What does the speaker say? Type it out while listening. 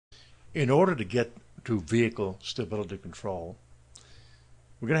In order to get to vehicle stability control,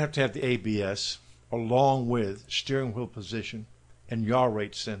 we're going to have the ABS along with steering wheel position and yaw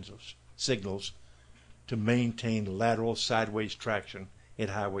rate signals to maintain lateral sideways traction at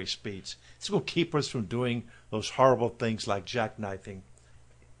highway speeds. This will keep us from doing those horrible things like jackknifing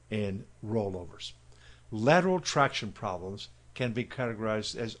and rollovers. Lateral traction problems can be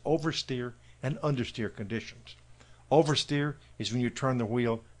categorized as oversteer and understeer conditions. Oversteer is when you turn the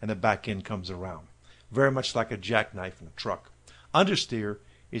wheel and the back end comes around, very much like a jackknife in a truck. Understeer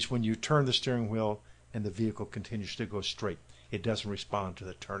is when you turn the steering wheel and the vehicle continues to go straight. It doesn't respond to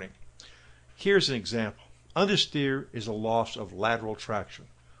the turning. Here's an example. Understeer is a loss of lateral traction,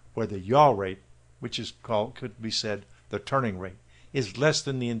 where the yaw rate, which is called, could be said, the turning rate, is less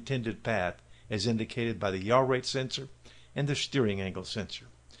than the intended path as indicated by the yaw rate sensor and the steering angle sensor.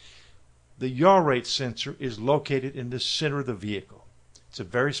 The yaw rate sensor is located in the center of the vehicle. It's a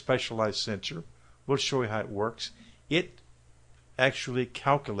very specialized sensor. We'll show you how it works. It actually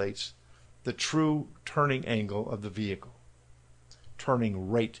calculates the true turning angle of the vehicle.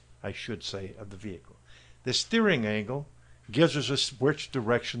 Turning rate, I should say, of the vehicle. The steering angle gives us which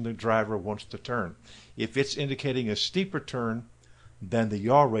direction the driver wants to turn. If it's indicating a steeper turn than the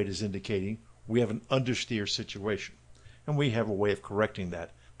yaw rate is indicating, we have an understeer situation. And we have a way of correcting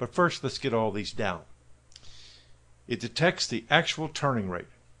that. But first, let's get all these down. It detects the actual turning rate.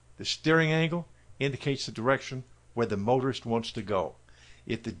 The steering angle indicates the direction where the motorist wants to go.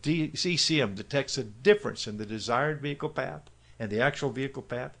 If the CCM detects a difference in the desired vehicle path and the actual vehicle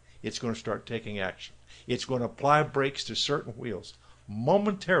path, it's going to start taking action. It's going to apply brakes to certain wheels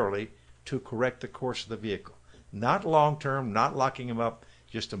momentarily to correct the course of the vehicle. Not long-term, not locking them up,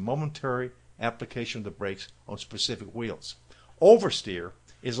 just a momentary application of the brakes on specific wheels. Oversteer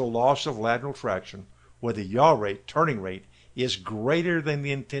is a loss of lateral traction where the yaw rate, turning rate, is greater than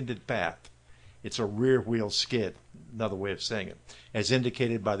the intended path. It's a rear wheel skid, another way of saying it, as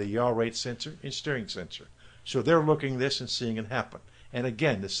indicated by the yaw rate sensor and steering sensor. So they're looking at this and seeing it happen. And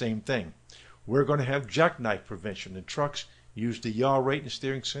again, the same thing. We're going to have jackknife prevention, and trucks use the yaw rate and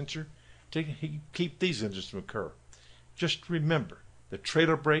steering sensor to keep these incidents from occur. Just remember, the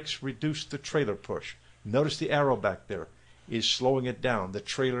trailer brakes reduce the trailer push. Notice the arrow back there is slowing it down. The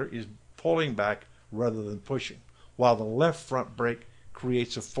trailer is pulling back rather than pushing, while the left front brake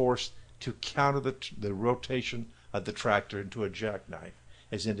creates a force to counter the rotation of the tractor into a jackknife,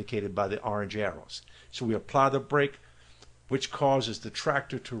 as indicated by the orange arrows. So we apply the brake, which causes the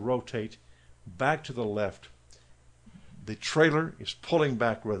tractor to rotate back to the left. The trailer is pulling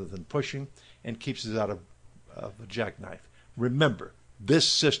back rather than pushing and keeps it out of the jackknife. Remember, this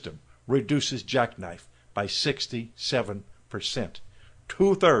system reduces jackknife by 67%.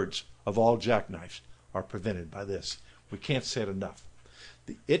 2/3 of all jackknifes are prevented by this. We can't say it enough.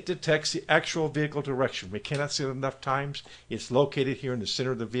 It detects the actual vehicle direction. We cannot say it enough times. It's located here in the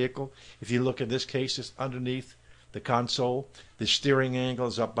center of the vehicle. If you look in this case, it's underneath the console. The steering angle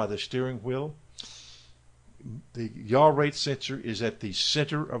is up by the steering wheel. The yaw rate sensor is at the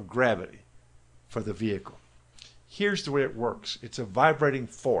center of gravity for the vehicle. Here's the way it works. It's a vibrating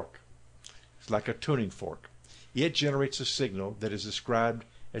fork. It's like a tuning fork. It generates a signal that is described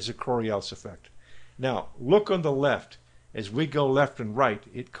as a Coriolis effect. Now, look on the left. As we go left and right,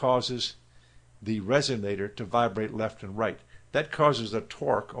 it causes the resonator to vibrate left and right. That causes a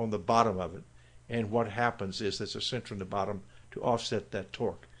torque on the bottom of it. And what happens is there's a center in the bottom to offset that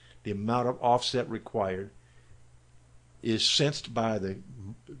torque. The amount of offset required is sensed by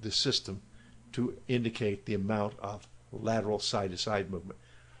the system to indicate the amount of lateral side-to-side movement.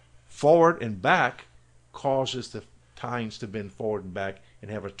 Forward and back causes the tines to bend forward and back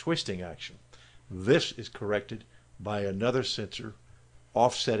and have a twisting action. This is corrected by another sensor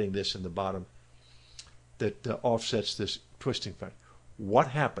offsetting this in the bottom that offsets this twisting factor. What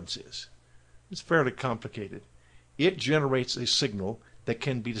happens is, it's fairly complicated. It generates a signal that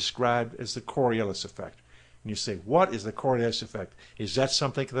can be described as the Coriolis effect. And you say, what is the Coriolis effect? Is that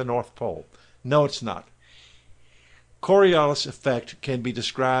something at the North Pole? No, it's not. Coriolis effect can be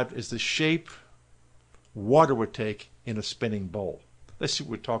described as the shape water would take in a spinning bowl. Let's see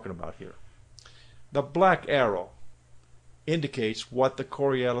what we're talking about here. The black arrow indicates what the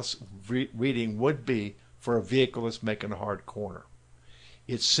Coriolis reading would be for a vehicle that's making a hard corner.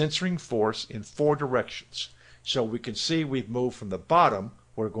 It's censoring force in 4 directions. So we can see we've moved from the bottom,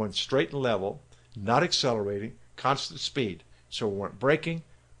 we're going straight and level, not accelerating, constant speed. So we weren't braking,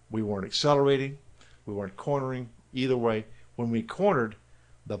 we weren't accelerating, we weren't cornering. Either way, when we cornered,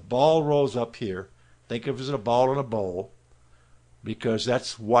 the ball rolls up here. Think of it as a ball in a bowl, because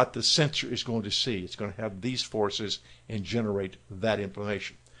that's what the sensor is going to see. It's going to have these forces and generate that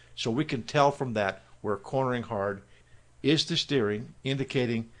information. So we can tell from that where cornering hard is the steering,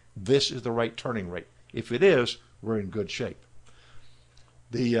 indicating this is the right turning rate. If it is, we're in good shape.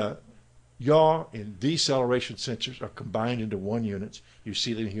 The yaw and deceleration sensors are combined into one unit. You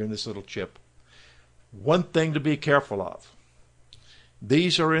see them here in this little chip. One thing to be careful of.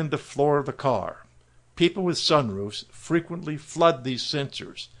 These are in the floor of the car. People with sunroofs frequently flood these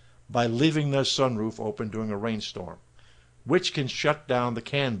sensors by leaving their sunroof open during a rainstorm, which can shut down the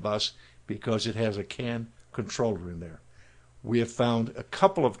CAN bus because it has a CAN controller in there. We have found a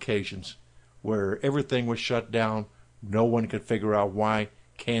couple of occasions where everything was shut down. No one could figure out why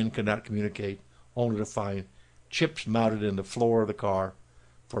CAN could not communicate, only to find chips mounted in the floor of the car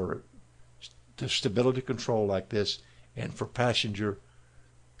for stability control like this, and for passenger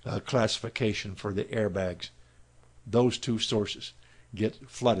classification for the airbags. Those two sources get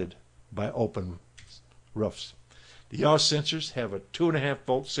flooded by open roofs. The yaw sensors have a 2.5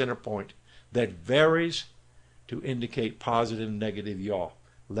 volt center point that varies to indicate positive and negative yaw,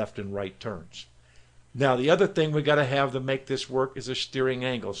 left and right turns. Now, the other thing we got to have to make this work is a steering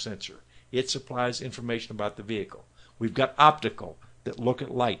angle sensor. It supplies information about the vehicle. We've got optical that look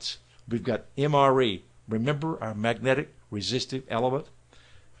at lights. We've got MRE. Remember our magnetic resistive element?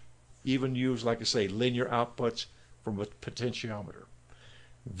 Even use, like I say, linear outputs from a potentiometer.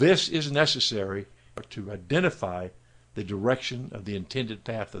 This is necessary to identify the direction of the intended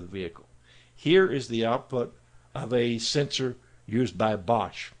path of the vehicle. Here is the output of a sensor used by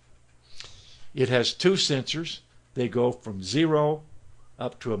Bosch. It has two sensors. They go from 0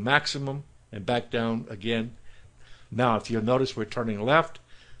 up to a maximum and back down again. Now, if you'll notice, we're turning left.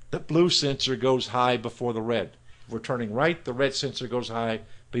 The blue sensor goes high before the red. If we're turning right, the red sensor goes high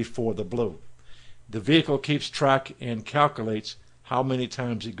before the blue. The vehicle keeps track and calculates how many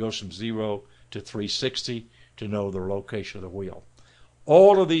times it goes from 0 to 360 to know the location of the wheel.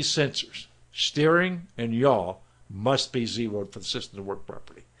 All of these sensors, steering and yaw, must be zeroed for the system to work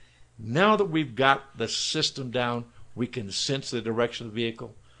properly. Now that we've got the system down, we can sense the direction of the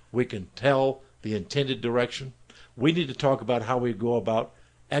vehicle. We can tell the intended direction. We need to talk about how we go about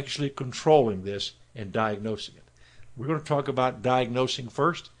actually controlling this and diagnosing it. We're going to talk about diagnosing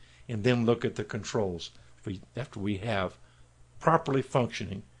first and then look at the controls after we have properly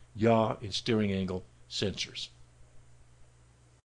functioning yaw and steering angle sensors.